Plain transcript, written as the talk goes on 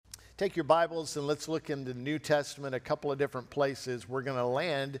Take your Bibles and let's look into the New Testament, a couple of different places. We're going to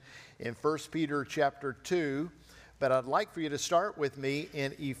land in 1 Peter chapter 2, but I'd like for you to start with me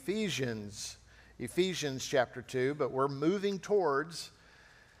in Ephesians chapter 2, but we're moving towards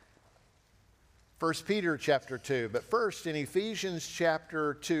 1 Peter chapter 2. But first, in Ephesians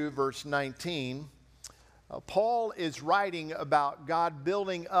chapter 2, verse 19, Paul is writing about God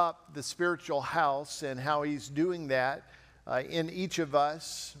building up the spiritual house and how he's doing that in each of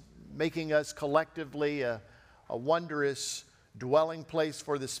us, making us collectively a wondrous dwelling place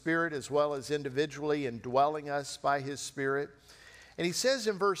for the Spirit as well as individually indwelling us by His Spirit. And he says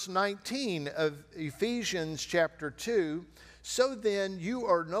in verse 19 of Ephesians chapter 2, "So then you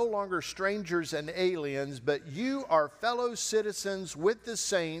are no longer strangers and aliens, but you are fellow citizens with the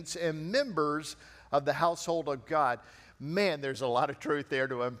saints and members of the household of God." Man, there's a lot of truth there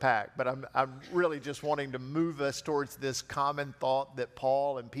to unpack, but I'm really just wanting to move us towards this common thought that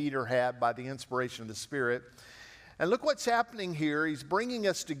Paul and Peter had by the inspiration of the Spirit. And look what's happening here. He's bringing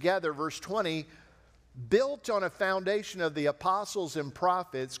us together, verse 20, built on a foundation of the apostles and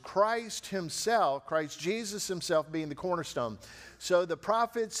prophets, Christ Jesus himself being the cornerstone. So the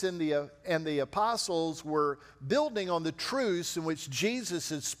prophets and the apostles were building on the truths in which Jesus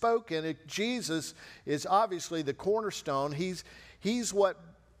had spoken. Jesus is obviously the cornerstone. He's what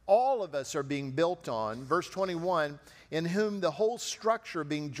all of us are being built on. Verse 21, "In whom the whole structure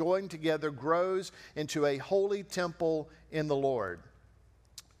being joined together grows into a holy temple in the Lord.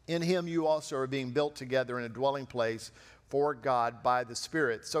 In him you also are being built together in a dwelling place for God by the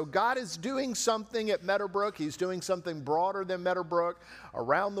Spirit." So God is doing something at Meadowbrook. He's doing something broader than Meadowbrook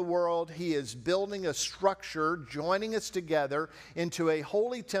around the world. He is building a structure, joining us together into a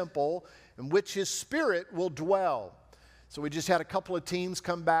holy temple in which His Spirit will dwell. So we just had a couple of teams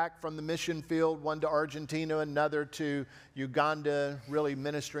come back from the mission field, one to Argentina, another to Uganda, really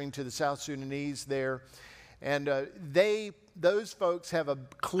ministering to the South Sudanese there. And those folks have a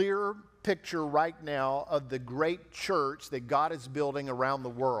clear picture right now of the great church that God is building around the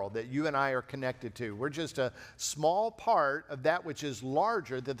world that you and I are connected to. We're just a small part of that which is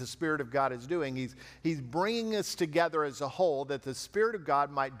larger that the Spirit of God is doing. He's bringing us together as a whole that the Spirit of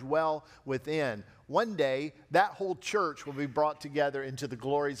God might dwell within. One day, that whole church will be brought together into the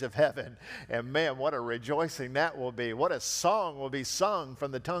glories of heaven. And man, what a rejoicing that will be. What a song will be sung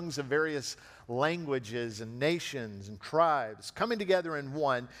from the tongues of various languages and nations and tribes, coming together in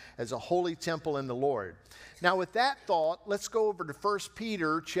one as a holy temple in the Lord. Now, with that thought, let's go over to 1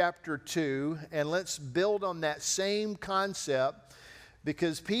 Peter chapter 2, and let's build on that same concept,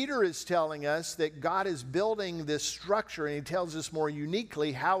 because Peter is telling us that God is building this structure, and he tells us more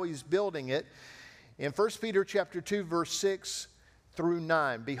uniquely how he's building it. In 1 Peter chapter 2, verse 6 through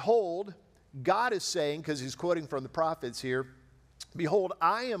 9, "Behold," God is saying, because he's quoting from the prophets here, "Behold,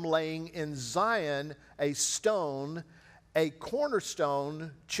 I am laying in Zion a stone, a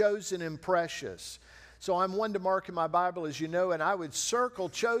cornerstone, chosen and precious." So I'm one to mark in my Bible, as you know, and I would circle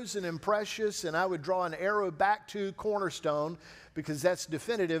chosen and precious, and I would draw an arrow back to cornerstone, because that's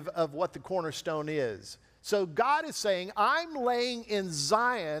definitive of what the cornerstone is. So God is saying, I'm laying in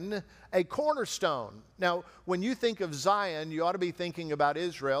Zion a cornerstone. Now, when you think of Zion, you ought to be thinking about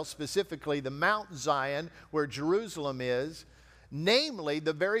Israel, specifically the Mount Zion, where Jerusalem is, namely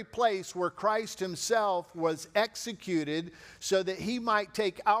the very place where Christ himself was executed so that he might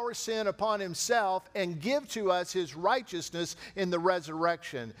take our sin upon himself and give to us his righteousness in the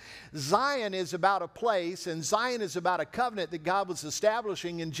resurrection. Zion is about a place, and Zion is about a covenant that God was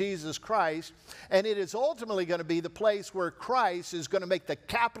establishing in Jesus Christ, and it is ultimately going to be the place where Christ is going to make the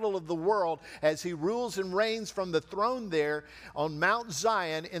capital of the world as he rules and reigns from the throne there on Mount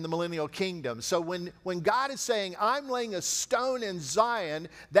Zion in the millennial kingdom. So when God is saying, I'm laying a stone in Zion,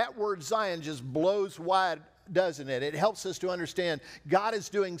 that word Zion just blows wide, doesn't it? It helps us to understand God is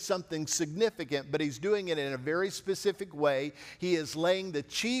doing something significant, but he's doing it in a very specific way. He is laying the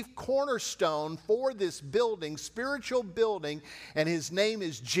chief cornerstone for this building, spiritual building, and his name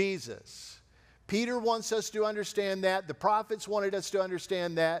is Jesus. Peter wants us to understand that. The prophets wanted us to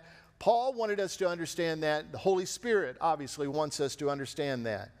understand that. Paul wanted us to understand that. The Holy Spirit obviously wants us to understand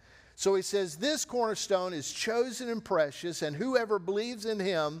that. So he says, this cornerstone is chosen and precious, and whoever believes in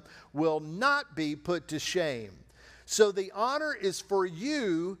him will not be put to shame. So the honor is for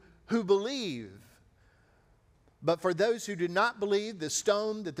you who believe. But for those who do not believe, the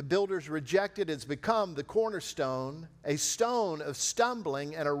stone that the builders rejected has become the cornerstone, a stone of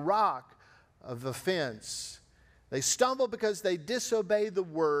stumbling and a rock of offense. They stumble because they disobey the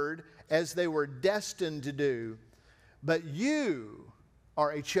word as they were destined to do. But you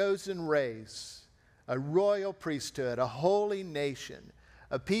are a chosen race, a royal priesthood, a holy nation,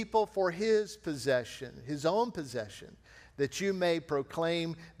 a people for his possession, his own possession, that you may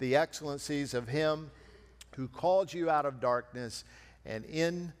proclaim the excellencies of him who called you out of darkness and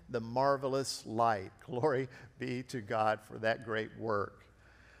in the marvelous light. Glory be to God for that great work.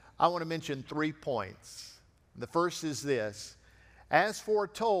 I want to mention 3 points. The first is this. As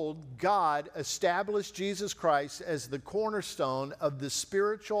foretold, God established Jesus Christ as the cornerstone of the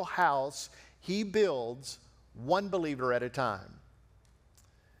spiritual house he builds, one believer at a time.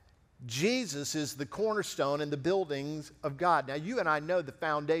 Jesus is the cornerstone in the buildings of God. Now, you and I know the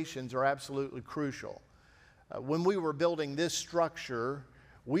foundations are absolutely crucial. When we were building this structure,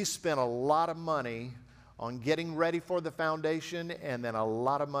 we spent a lot of money on getting ready for the foundation, and then a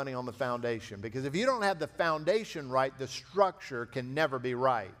lot of money on the foundation. Because if you don't have the foundation right, the structure can never be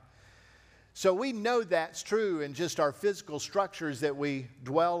right. So we know that's true in just our physical structures that we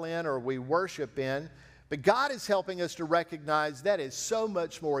dwell in or we worship in. But God is helping us to recognize that is so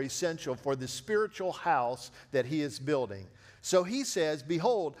much more essential for the spiritual house that he is building. So he says,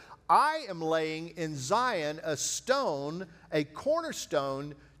 behold, I am laying in Zion a stone, a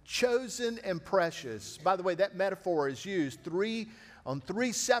cornerstone, chosen and precious. By the way, that metaphor is used on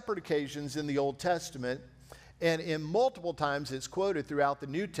three separate occasions in the Old Testament, and in multiple times it's quoted throughout the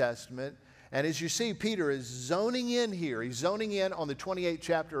New Testament. And as you see, Peter is zoning in here. He's zoning in on the 28th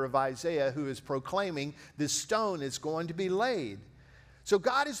chapter of Isaiah, who is proclaiming this stone is going to be laid. So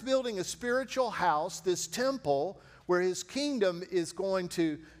God is building a spiritual house, this temple, where his kingdom is going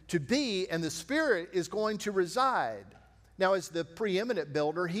to be, and the Spirit is going to reside. Now, as the preeminent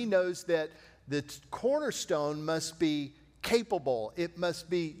builder, he knows that the cornerstone must be capable. It must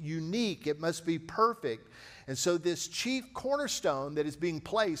be unique. It must be perfect. And so this chief cornerstone that is being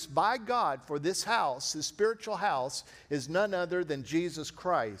placed by God for this house, this spiritual house, is none other than Jesus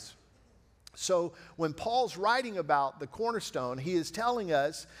Christ. So when Paul's writing about the cornerstone, he is telling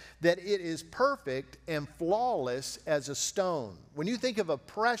us that it is perfect and flawless as a stone. When you think of a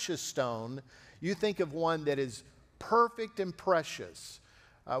precious stone, you think of one that is perfect and precious.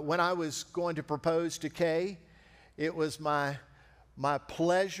 When I was going to propose to Kay, it was my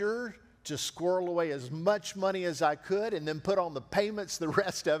pleasure to squirrel away as much money as I could and then put on the payments, the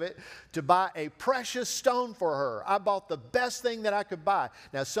rest of it, to buy a precious stone for her. I bought the best thing that I could buy.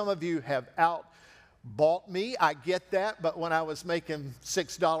 Now, some of you have outbought me. I get that, but when I was making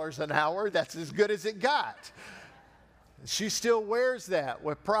 $6 an hour, that's as good as it got. She still wears that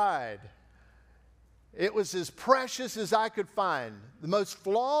with pride. It was as precious as I could find. The most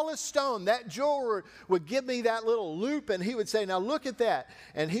flawless stone. That jeweler would give me that little loop and he would say, now look at that.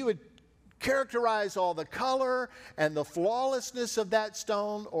 And he would characterize all the color and the flawlessness of that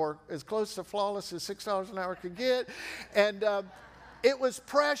stone, or as close to flawless as $6 an hour could get. And it was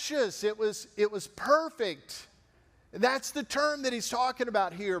precious. It was perfect. That's the term that he's talking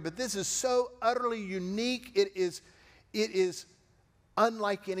about here. But this is so utterly unique. It is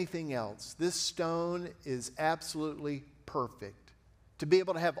unlike anything else. This stone is absolutely perfect. To be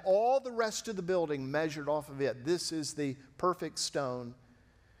able to have all the rest of the building measured off of it, this is the perfect stone.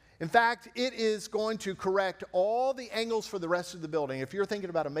 In fact, it is going to correct all the angles for the rest of the building. If you're thinking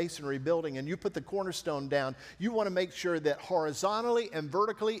about a masonry building and you put the cornerstone down, you want to make sure that horizontally and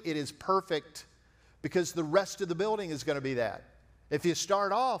vertically it is perfect, because the rest of the building is going to be that. If you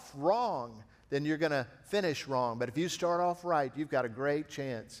start off wrong, then you're going to finish wrong. But if you start off right, you've got a great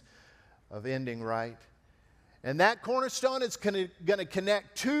chance of ending right. And that cornerstone is going to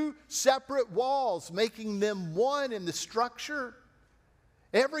connect two separate walls, making them one in the structure.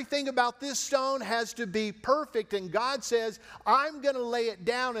 Everything about this stone has to be perfect, and God says, I'm going to lay it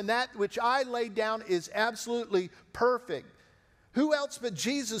down, and that which I lay down is absolutely perfect. Who else but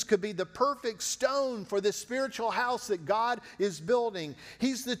Jesus could be the perfect stone for this spiritual house that God is building?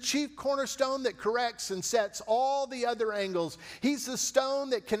 He's the chief cornerstone that corrects and sets all the other angles. He's the stone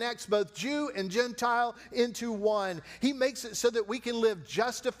that connects both Jew and Gentile into one. He makes it so that we can live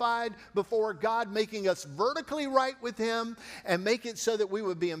justified before God, making us vertically right with Him, and make it so that we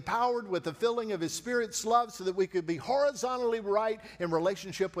would be empowered with the filling of His Spirit's love so that we could be horizontally right in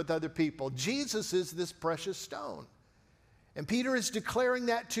relationship with other people. Jesus is this precious stone. And Peter is declaring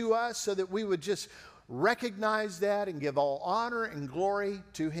that to us so that we would just recognize that and give all honor and glory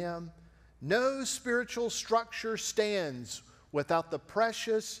to Him. No spiritual structure stands without the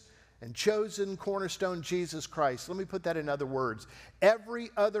precious and chosen cornerstone, Jesus Christ. Let me put that in other words. Every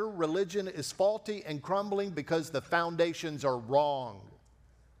other religion is faulty and crumbling because the foundations are wrong.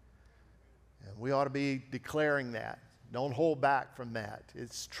 And we ought to be declaring that. Don't hold back from that.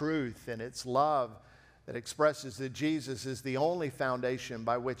 It's truth and it's love that expresses that Jesus is the only foundation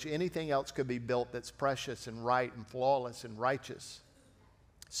by which anything else could be built that's precious and right and flawless and righteous.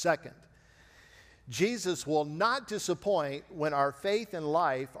 Second, Jesus will not disappoint when our faith and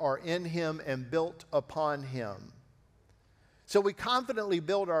life are in Him and built upon Him. So we confidently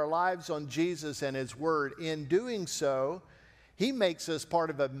build our lives on Jesus and His Word. In doing so, He makes us part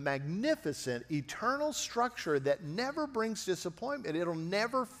of a magnificent, eternal structure that never brings disappointment. It'll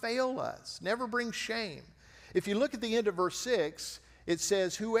never fail us, never bring shame. If you look at the end of verse 6, it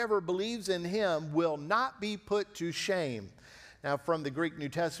says, whoever believes in Him will not be put to shame. Now, from the Greek New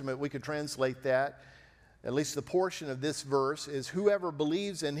Testament, we could translate that, at least the portion of this verse, is whoever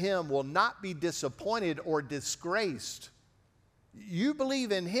believes in Him will not be disappointed or disgraced. You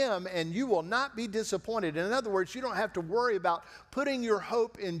believe in Him and you will not be disappointed. In other words, you don't have to worry about putting your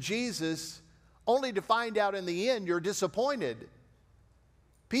hope in Jesus only to find out in the end you're disappointed.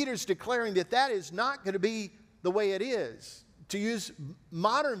 Peter's declaring that that is not going to be the way it is. To use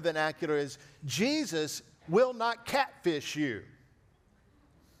modern vernacular, is Jesus will not catfish you.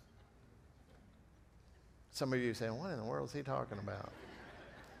 Some of you are saying, what in the world is he talking about?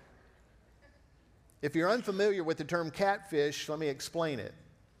 If you're unfamiliar with the term catfish, let me explain it.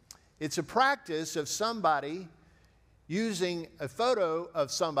 It's a practice of somebody using a photo of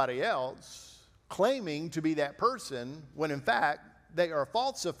somebody else, claiming to be that person, when in fact they are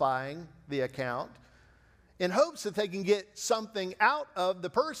falsifying the account in hopes that they can get something out of the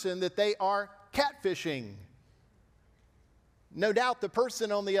person that they are catfishing. No doubt the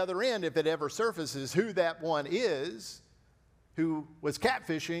person on the other end, if it ever surfaces who that one is, who was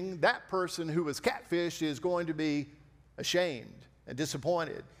catfishing, that person who was catfished is going to be ashamed and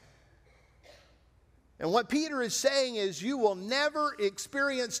disappointed. And what Peter is saying is you will never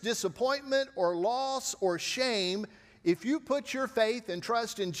experience disappointment or loss or shame if you put your faith and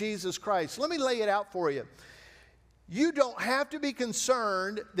trust in Jesus Christ. Let me lay it out for you. You don't have to be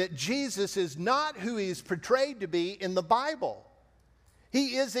concerned that Jesus is not who He is portrayed to be in the Bible.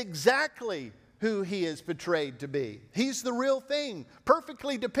 He is exactly who He is portrayed to be. He's the real thing,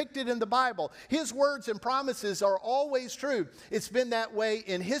 perfectly depicted in the Bible. His words and promises are always true. It's been that way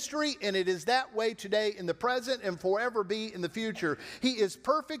in history, and it is that way today in the present and forever be in the future. He is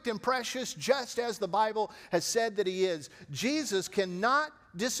perfect and precious, just as the Bible has said that He is. Jesus cannot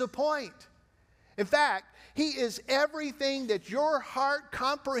disappoint. In fact, He is everything that your heart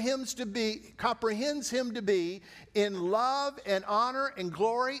comprehends Him to be in love and honor and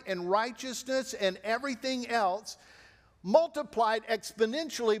glory and righteousness and everything else, multiplied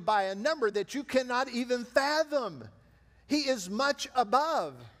exponentially by a number that you cannot even fathom. He is much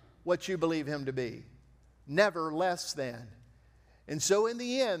above what you believe Him to be, never less than. And so in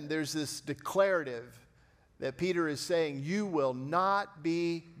the end, there's this declarative that Peter is saying, you will not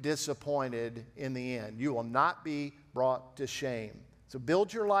be disappointed in the end. You will not be brought to shame. So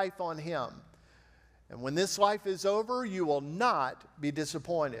build your life on Him. And when this life is over, you will not be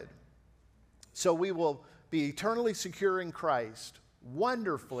disappointed. So we will be eternally secure in Christ,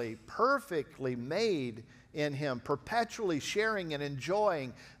 wonderfully, perfectly made in Him, perpetually sharing and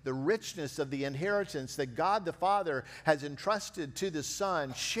enjoying the richness of the inheritance that God the Father has entrusted to the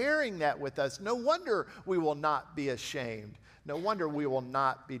Son, sharing that with us. No wonder we will not be ashamed. No wonder we will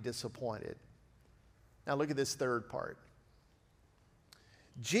not be disappointed. Now look at this third part.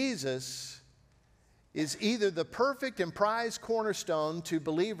 Jesus is either the perfect and prized cornerstone to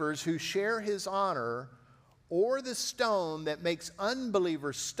believers who share His honor, or the stone that makes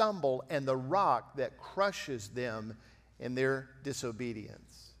unbelievers stumble and the rock that crushes them in their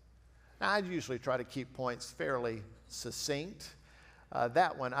disobedience. Now, I usually try to keep points fairly succinct.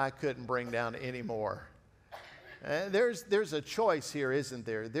 That one I couldn't bring down anymore. There's a choice here, isn't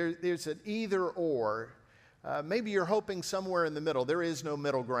there? There's an either or. Maybe you're hoping somewhere in the middle. There is no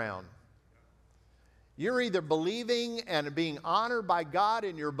middle ground. You're either believing and being honored by God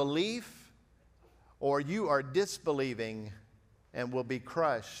in your belief, or you are disbelieving and will be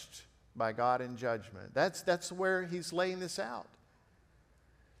crushed by God in judgment. That's where He's laying this out.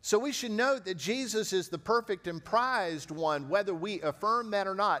 So we should note that Jesus is the perfect and prized one, whether we affirm that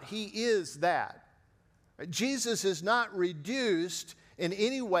or not. He is that. Jesus is not reduced in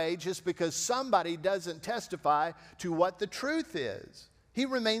any way just because somebody doesn't testify to what the truth is. He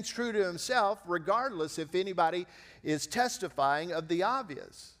remains true to Himself regardless if anybody is testifying of the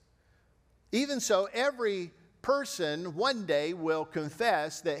obvious. Even so, every person one day will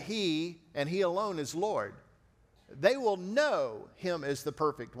confess that He and He alone is Lord. They will know Him as the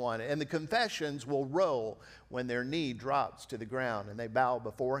perfect one, and the confessions will roll when their knee drops to the ground and they bow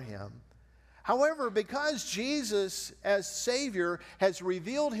before Him. However, because Jesus as Savior has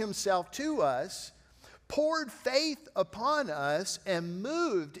revealed Himself to us, poured faith upon us and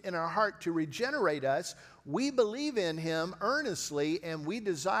moved in our heart to regenerate us, we believe in him earnestly and we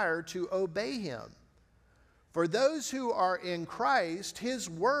desire to obey him. For those who are in Christ, his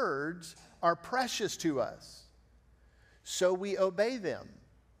words are precious to us, so we obey them.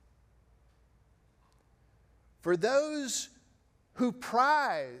 For those who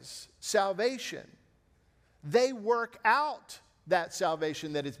prize salvation, they work out that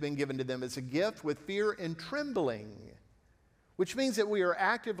salvation that has been given to them as a gift with fear and trembling, which means that we are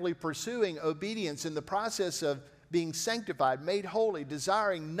actively pursuing obedience in the process of being sanctified, made holy,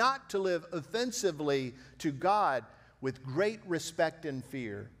 desiring not to live offensively to God with great respect and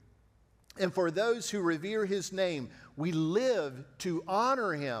fear. And for those who revere his name, we live to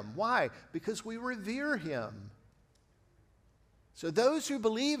honor him. Why? Because we revere him. So those who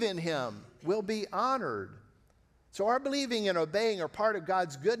believe in him will be honored. So our believing and obeying are part of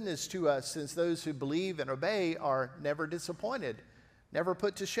God's goodness to us, since those who believe and obey are never disappointed, never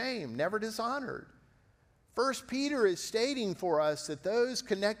put to shame, never dishonored. 1 Peter is stating for us that those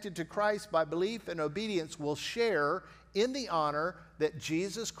connected to Christ by belief and obedience will share in the honor that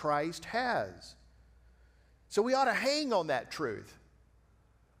Jesus Christ has. So we ought to hang on that truth.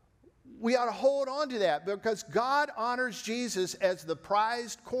 We ought to hold on to that, because God honors Jesus as the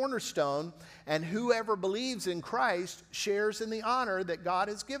prized cornerstone, and whoever believes in Christ shares in the honor that God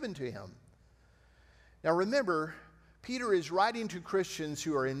has given to him. Now remember, Peter is writing to Christians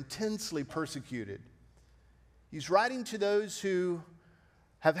who are intensely persecuted. He's writing to those who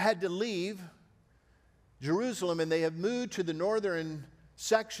have had to leave Jerusalem, and they have moved to the northern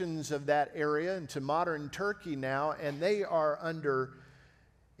sections of that area into modern Turkey now, and they are under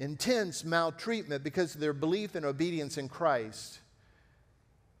intense maltreatment because of their belief and obedience in Christ.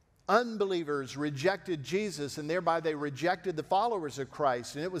 Unbelievers rejected Jesus, and thereby they rejected the followers of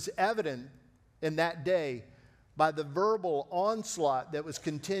Christ. And it was evident in that day by the verbal onslaught that was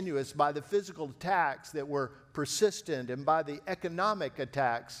continuous, by the physical attacks that were persistent, and by the economic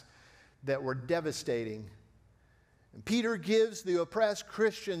attacks that were devastating. And Peter gives the oppressed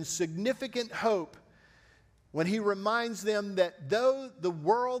Christians significant hope when he reminds them that though the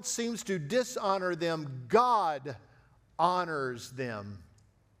world seems to dishonor them, God honors them.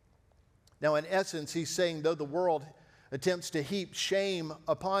 Now, in essence, he's saying, though the world attempts to heap shame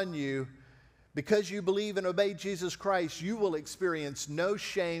upon you, because you believe and obey Jesus Christ, you will experience no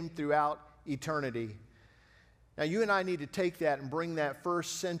shame throughout eternity. Now, you and I need to take that and bring that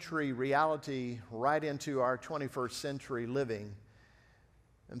first century reality right into our 21st century living.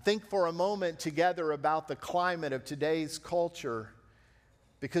 And think for a moment together about the climate of today's culture,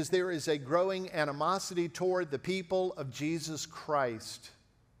 because there is a growing animosity toward the people of Jesus Christ.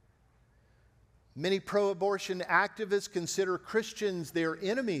 Many pro-abortion activists consider Christians their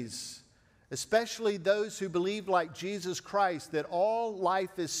enemies, especially those who believe, like Jesus Christ, that all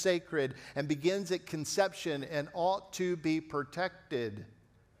life is sacred and begins at conception and ought to be protected.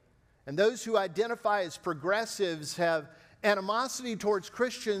 And those who identify as progressives have animosity towards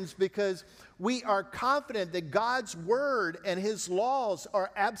Christians because we are confident that God's word and his laws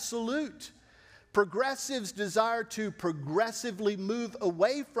are absolute. Progressives desire to progressively move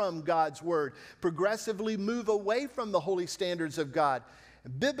away from God's word, progressively move away from the holy standards of God.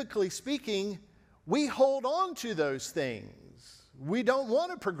 Biblically speaking, we hold on to those things. We don't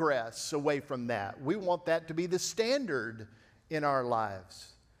want to progress away from that. We want that to be the standard in our lives.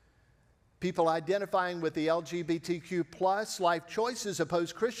 People identifying with the LGBTQ plus life choices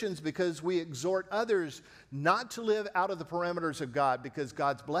oppose Christians because we exhort others not to live out of the parameters of God, because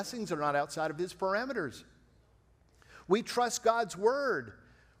God's blessings are not outside of his parameters. We trust God's word.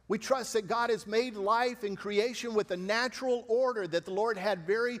 We trust that God has made life and creation with a natural order, that the Lord had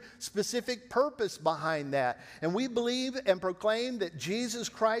very specific purpose behind that. And we believe and proclaim that Jesus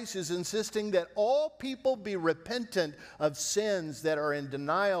Christ is insisting that all people be repentant of sins that are in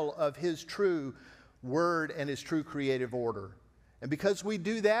denial of his true word and his true creative order. And because we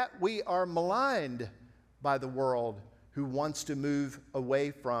do that, we are maligned by the world who wants to move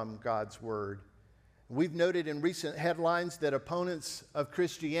away from God's word. We've noted in recent headlines that opponents of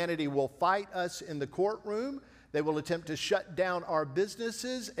Christianity will fight us in the courtroom. They will attempt to shut down our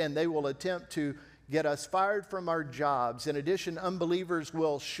businesses, and they will attempt to get us fired from our jobs. In addition, unbelievers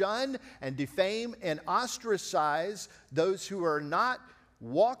will shun and defame and ostracize those who are not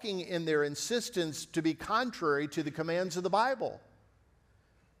walking in their insistence to be contrary to the commands of the Bible.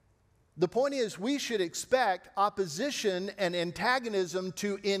 The point is, we should expect opposition and antagonism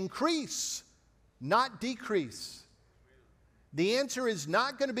to increase, not decrease. The answer is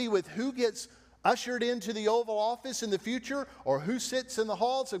not going to be with who gets ushered into the Oval Office in the future, or who sits in the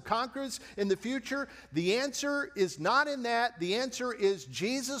halls of Congress in the future? The answer is not in that. The answer is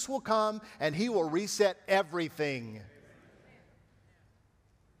Jesus will come and he will reset everything.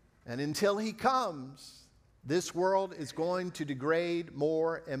 And until he comes, this world is going to degrade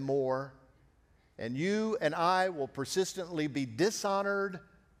more and more. And you and I will persistently be dishonored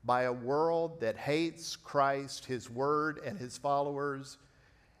by a world that hates Christ, his word, and his followers.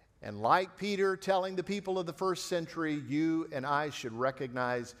 And like Peter telling the people of the first century, you and I should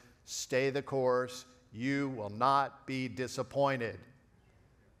recognize, stay the course. You will not be disappointed.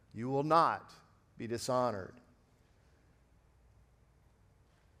 You will not be dishonored.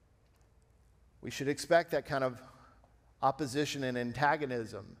 We should expect that kind of opposition and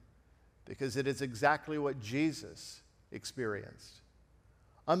antagonism because it is exactly what Jesus experienced.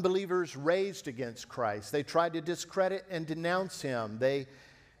 Unbelievers raged against Christ. They tried to discredit and denounce him. They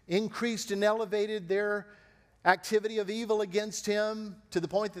increased and elevated their activity of evil against him to the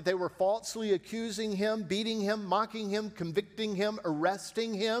point that they were falsely accusing him, beating him, mocking him, convicting him,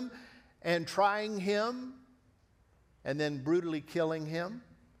 arresting him, and trying him, and then brutally killing him.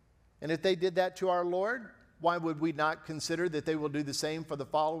 And if they did that to our Lord, why would we not consider that they will do the same for the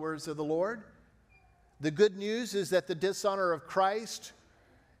followers of the Lord? The good news is that the dishonor of Christ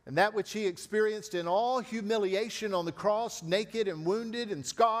and that which he experienced in all humiliation on the cross, naked and wounded and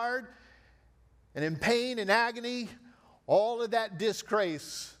scarred, and in pain and agony, all of that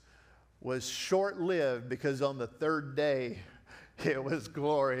disgrace was short-lived because on the third day, it was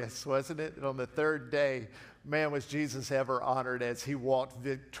glorious, wasn't it? And on the third day, man, was Jesus ever honored as he walked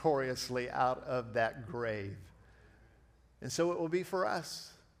victoriously out of that grave. And so it will be for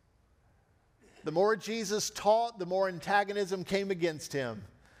us. The more Jesus taught, the more antagonism came against him.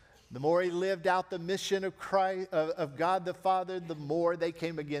 The more he lived out the mission of Christ, of God the Father, the more they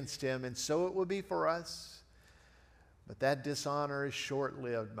came against him. And so it will be for us. But that dishonor is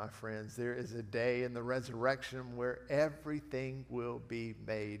short-lived, my friends. There is a day in the resurrection where everything will be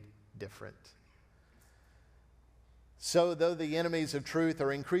made different. So, though the enemies of truth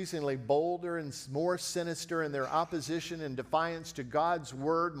are increasingly bolder and more sinister in their opposition and defiance to God's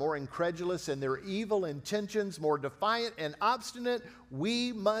word, more incredulous in their evil intentions, more defiant and obstinate,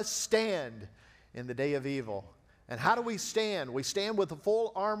 we must stand in the day of evil. And how do we stand? We stand with the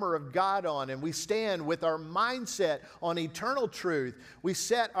full armor of God on, and we stand with our mindset on eternal truth. We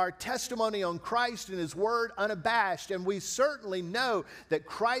set our testimony on Christ and his word unabashed, and we certainly know that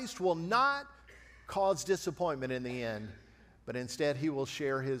Christ will not cause disappointment in the end, but instead he will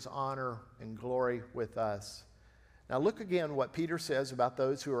share his honor and glory with us. Now look again what Peter says about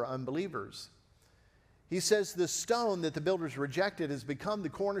those who are unbelievers. He says the stone that the builders rejected has become the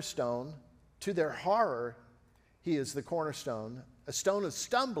cornerstone. To their horror, he is the cornerstone, a stone of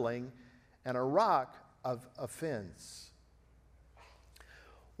stumbling and a rock of offense.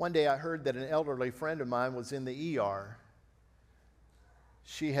 One day I heard that an elderly friend of mine was in the ER.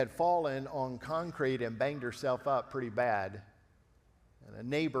 She had fallen on concrete and banged herself up pretty bad. And a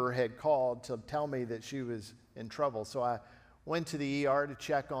neighbor had called to tell me that she was in trouble. So I went to the ER to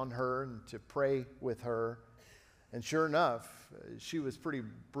check on her and to pray with her. And sure enough, she was pretty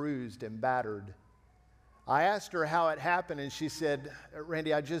bruised and battered. I asked her how it happened, and she said,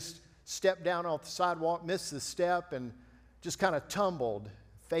 Randy, I just stepped down off the sidewalk, missed the step, and just kind of tumbled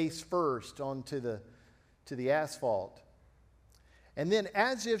face first onto the asphalt. And then,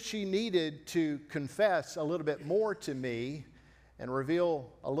 as if she needed to confess a little bit more to me and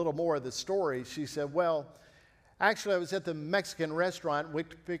reveal a little more of the story, she said, well, actually, I was at the Mexican restaurant, went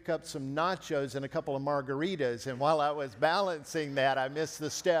to pick up some nachos and a couple of margaritas, and while I was balancing that, I missed the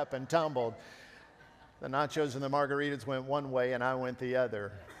step and tumbled. The nachos and the margaritas went one way, and I went the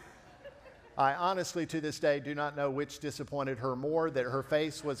other. I honestly, to this day, do not know which disappointed her more, that her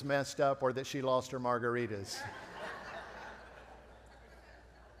face was messed up or that she lost her margaritas.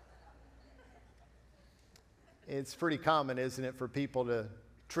 It's pretty common, isn't it, for people to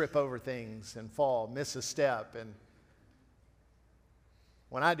trip over things and fall, miss a step. And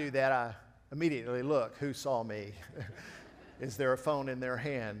when I do that, I immediately look, who saw me? Is there a phone in their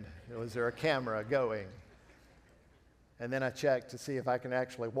hand? Was there a camera going? And then I check to see if I can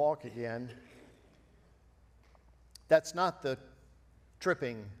actually walk again. That's not the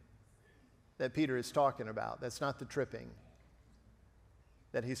tripping that Peter is talking about. That's not the tripping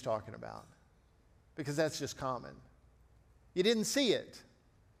that he's talking about. Because that's just common. You didn't see it.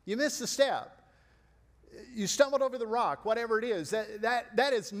 You missed a step. You stumbled over the rock, whatever it is.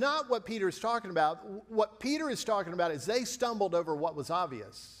 That is not what Peter is talking about. What Peter is talking about is they stumbled over what was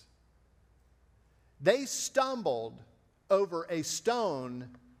obvious. They stumbled over a stone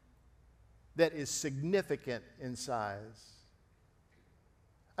that is significant in size.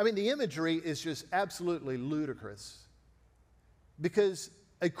 I mean, the imagery is just absolutely ludicrous, because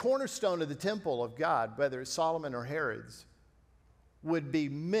a cornerstone of the temple of God, whether it's Solomon or Herod's, would be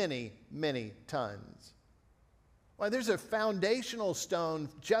many, many tons. Well, there's a foundational stone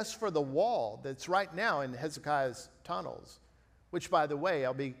just for the wall that's right now in Hezekiah's tunnels, which, by the way,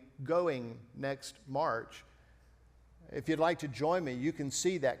 I'll be going next March. If you'd like to join me, you can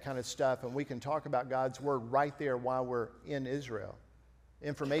see that kind of stuff, and we can talk about God's Word right there while we're in Israel.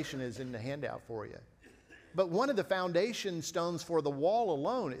 Information is in the handout for you. But one of the foundation stones for the wall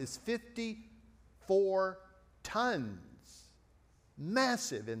alone is 54 tons.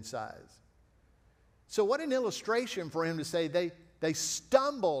 Massive in size. So what an illustration for him to say they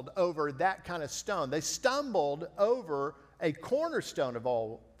stumbled over that kind of stone. They stumbled over a cornerstone of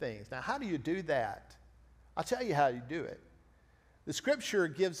all things. Now, how do you do that? I'll tell you how you do it. The scripture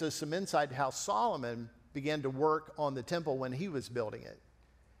gives us some insight to how Solomon began to work on the temple when he was building it.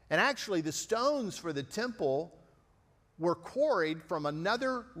 And actually, the stones for the temple were quarried from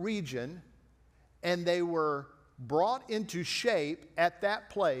another region, and they were brought into shape at that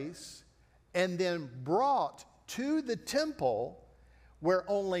place, and then brought to the temple where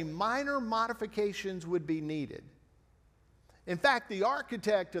only minor modifications would be needed. In fact, the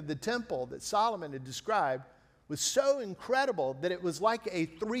architect of the temple that Solomon had described was so incredible that it was like a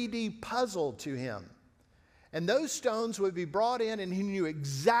 3D puzzle to him. And those stones would be brought in, and he knew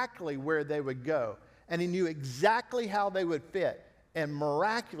exactly where they would go. And he knew exactly how they would fit. And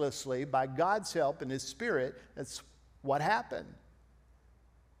miraculously, by God's help and His Spirit, that's what happened.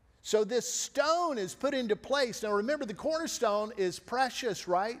 So this stone is put into place. Now remember, the cornerstone is precious,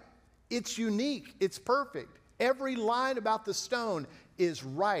 right? It's unique. It's perfect. Every line about the stone is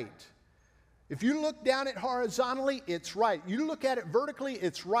right. If you look down it horizontally, it's right. You look at it vertically,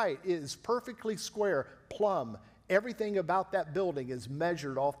 it's right. It is perfectly square, plumb. Everything about that building is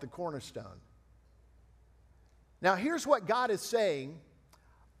measured off the cornerstone. Now here's what God is saying.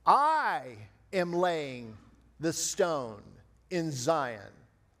 I am laying the stone in Zion,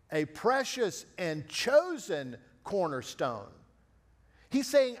 a precious and chosen cornerstone. He's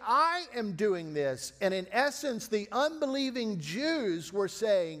saying, I am doing this. And in essence, the unbelieving Jews were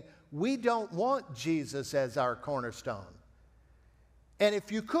saying, we don't want Jesus as our cornerstone. And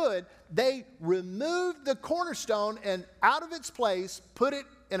if you could, they removed the cornerstone and out of its place, put it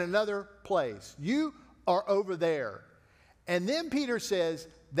in another place. You are over there. And then Peter says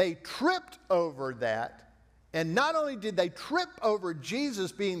they tripped over that. And not only did they trip over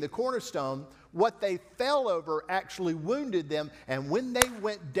Jesus being the cornerstone, what they fell over actually wounded them. And when they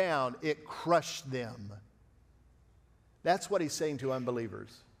went down, it crushed them. That's what he's saying to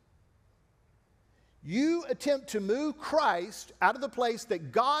unbelievers. You attempt to move Christ out of the place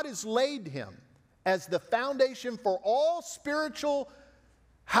that God has laid him as the foundation for all spiritual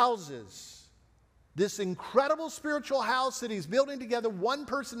houses. This incredible spiritual house that he's building together one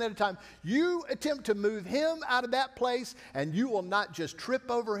person at a time. You attempt to move him out of that place, and you will not just trip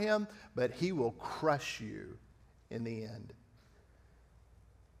over him, but he will crush you in the end.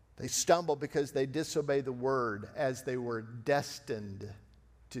 They stumble because they disobey the word as they were destined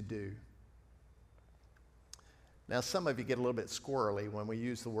to do. Now, some of you get a little bit squirrely when we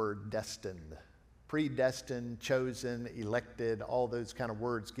use the word destined. Predestined, chosen, elected, all those kind of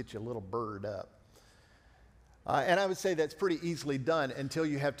words get you a little burred up. And I would say that's pretty easily done until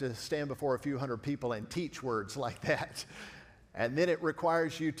you have to stand before a few hundred people and teach words like that. And then it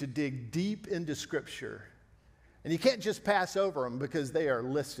requires you to dig deep into Scripture. And you can't just pass over them because they are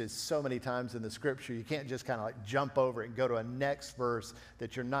listed so many times in the Scripture. You can't just kind of like jump over it and go to a next verse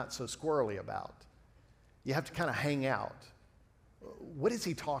that you're not so squirrely about. You have to kind of hang out. What is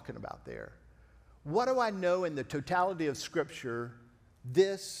he talking about there? What do I know in the totality of Scripture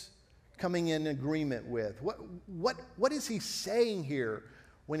this coming in agreement with? What is he saying here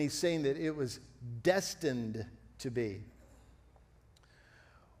when he's saying that it was destined to be?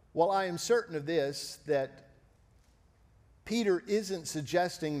 Well, I am certain of this, that Peter isn't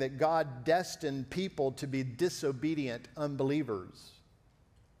suggesting that God destined people to be disobedient unbelievers,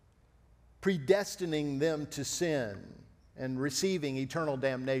 predestining them to sin and receiving eternal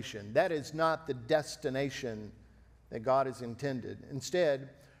damnation. That is not the destination that God has intended. Instead,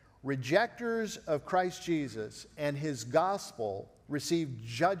 rejectors of Christ Jesus and his gospel receive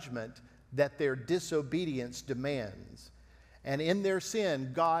judgment that their disobedience demands. And in their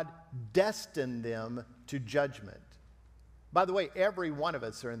sin, God destined them to judgment. By the way, every one of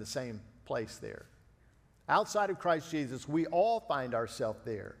us are in the same place there. Outside of Christ Jesus, we all find ourselves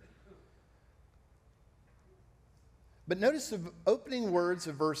there. But notice the opening words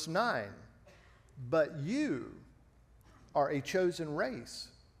of verse 9. but you are a chosen race.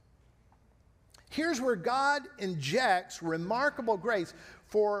 Here's where God injects remarkable grace.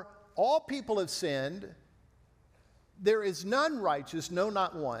 For all people have sinned. There is none righteous, no,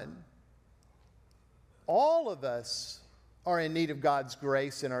 not one. All of us are in need of God's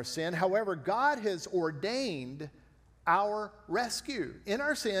grace in our sin. However, God has ordained our rescue. In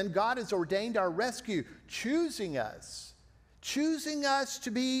our sin, God has ordained our rescue, choosing us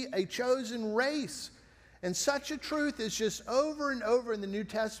to be a chosen race. And such a truth is just over and over in the New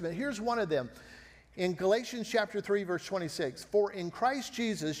Testament. Here's one of them. In Galatians chapter 3, verse 26, for in Christ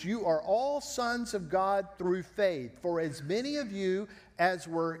Jesus you are all sons of God through faith. For as many of you as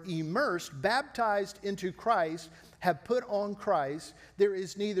were immersed, baptized into Christ, have put on Christ. There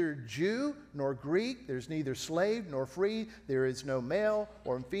is neither Jew nor Greek, there's neither slave nor free, there is no male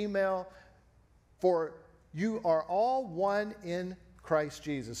or female, for you are all one in Christ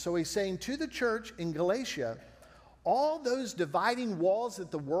Jesus. So he's saying to the church in Galatia, all those dividing walls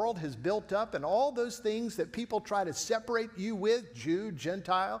that the world has built up and all those things that people try to separate you with, Jew,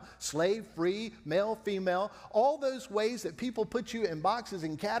 Gentile, slave, free, male, female, all those ways that people put you in boxes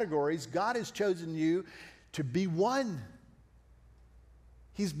and categories, God has chosen you to be one.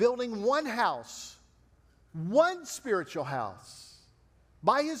 He's building one house, one spiritual house.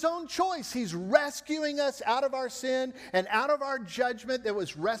 By his own choice, he's rescuing us out of our sin and out of our judgment that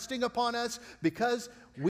was resting upon us because we